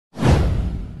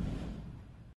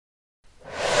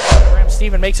Christensen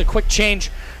even makes a quick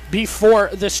change before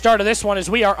the start of this one as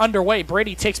we are underway.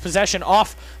 Brady takes possession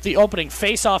off the opening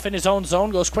face-off in his own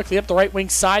zone, goes quickly up the right wing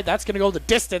side. That's going to go the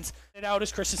distance. It out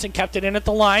as Christensen kept it in at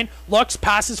the line. Looks,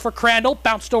 passes for Crandall,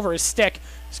 bounced over his stick.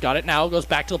 He's got it now, goes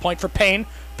back to the point for Payne.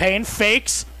 Payne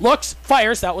fakes, looks,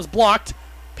 fires. That was blocked.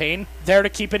 Payne there to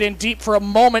keep it in deep for a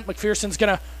moment. McPherson's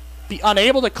going to be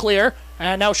unable to clear.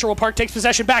 And now Sherwood Park takes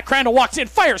possession back. Crandall walks in,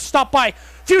 fires, stopped by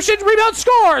Fusion, rebound,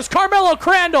 scores! Carmelo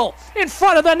Crandall in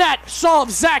front of the net,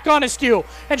 solves Zach Onescu,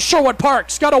 and Sherwood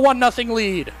Park's got a 1-0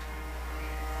 lead.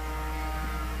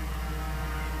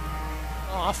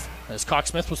 Off, as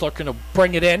Cocksmith was looking to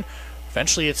bring it in.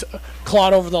 Eventually it's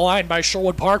clawed over the line by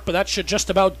Sherwood Park, but that should just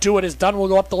about do it. As Dunn will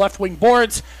go up the left wing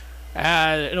boards.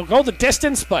 It'll go the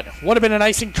distance, but would have been an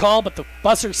icing call, but the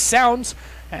buzzer sounds.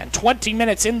 And 20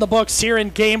 minutes in the books here in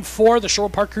Game 4. The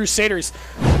Sherwood Park Crusaders.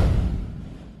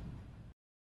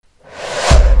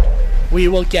 We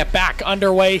will get back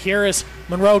underway here as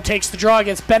Monroe takes the draw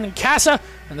against Benincasa,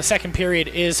 and the second period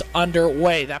is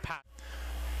underway. That pass.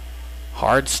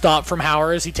 Hard stop from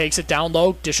Hauer as he takes it down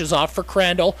low, dishes off for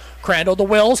Crandall. Crandall to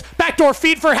Wills, backdoor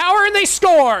feed for Hauer, and they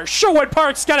score! Sherwood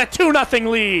Park's got a 2-0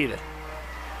 lead.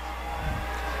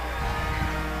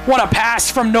 What a pass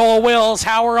from Noah Wills.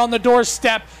 Hauer on the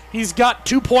doorstep. He's got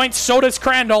 2 points, so does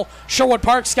Crandall. Sherwood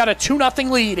Park's got a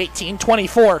 2-0 lead,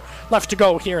 18-24 left to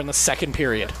go here in the second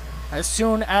period. As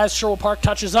soon as Sherwood Park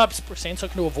touches up, Saints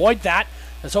looking to avoid that.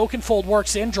 As Oakenfold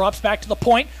works in, drops back to the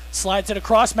point, slides it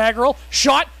across Magriel.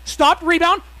 Shot, stopped,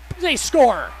 rebound. They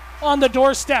score on the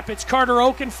doorstep. It's Carter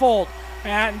Oakenfold.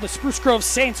 And the Spruce Grove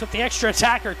Saints with the extra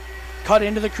attacker cut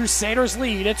into the Crusaders'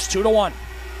 lead. It's 2-1.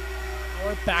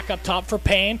 Back up top for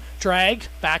Payne. Drag,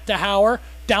 back to Hauer.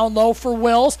 Down low for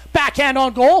Wills. Backhand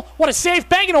on goal. What a save.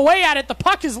 Banging away at it. The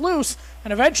puck is loose.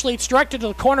 And eventually it's directed to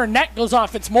the corner. Net goes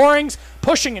off its moorings.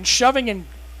 Pushing and shoving in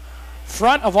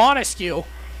front of Onescu.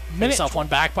 Minute one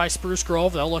back by Spruce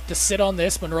Grove. They'll look to sit on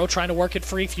this. Monroe trying to work it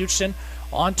free. Fuchson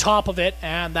on top of it.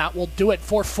 And that will do it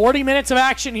for 40 minutes of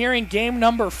action here in game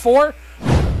number 4.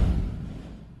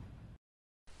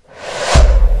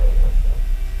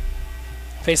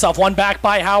 Face-off one back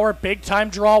by Hauer. Big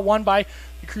time draw one by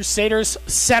the Crusaders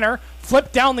center.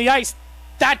 Flip down the ice.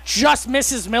 That just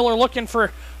misses Miller, looking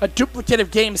for a duplicate of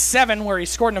Game 7 where he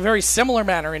scored in a very similar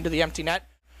manner into the empty net.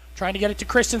 Trying to get it to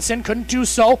Christensen. Couldn't do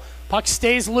so. Puck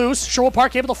stays loose. Sherwood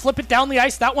Park able to flip it down the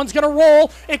ice. That one's going to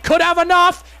roll. It could have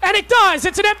enough. And it does.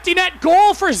 It's an empty net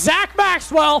goal for Zach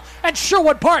Maxwell. And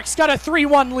Sherwood Park's got a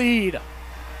 3-1 lead.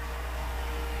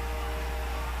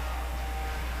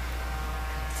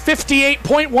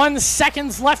 58.1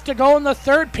 seconds left to go in the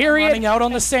third period. Running out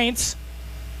on the Saints.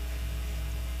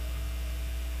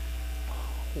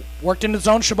 Worked into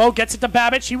zone. Chabot gets it to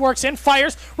Babbage. He works in,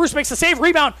 fires. Roos makes a save.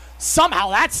 Rebound.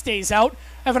 Somehow that stays out.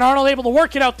 Evan Arnold able to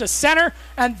work it out to center.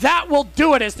 And that will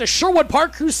do it as the Sherwood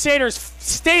Park Crusaders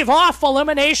stave off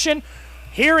elimination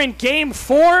here in Game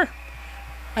 4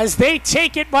 as they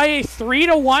take it by a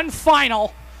 3-1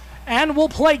 final. And will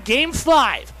play Game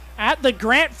 5 at the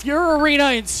Grant Fuhr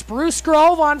Arena in Spruce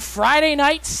Grove on Friday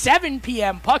night, 7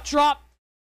 p.m. Puck drop.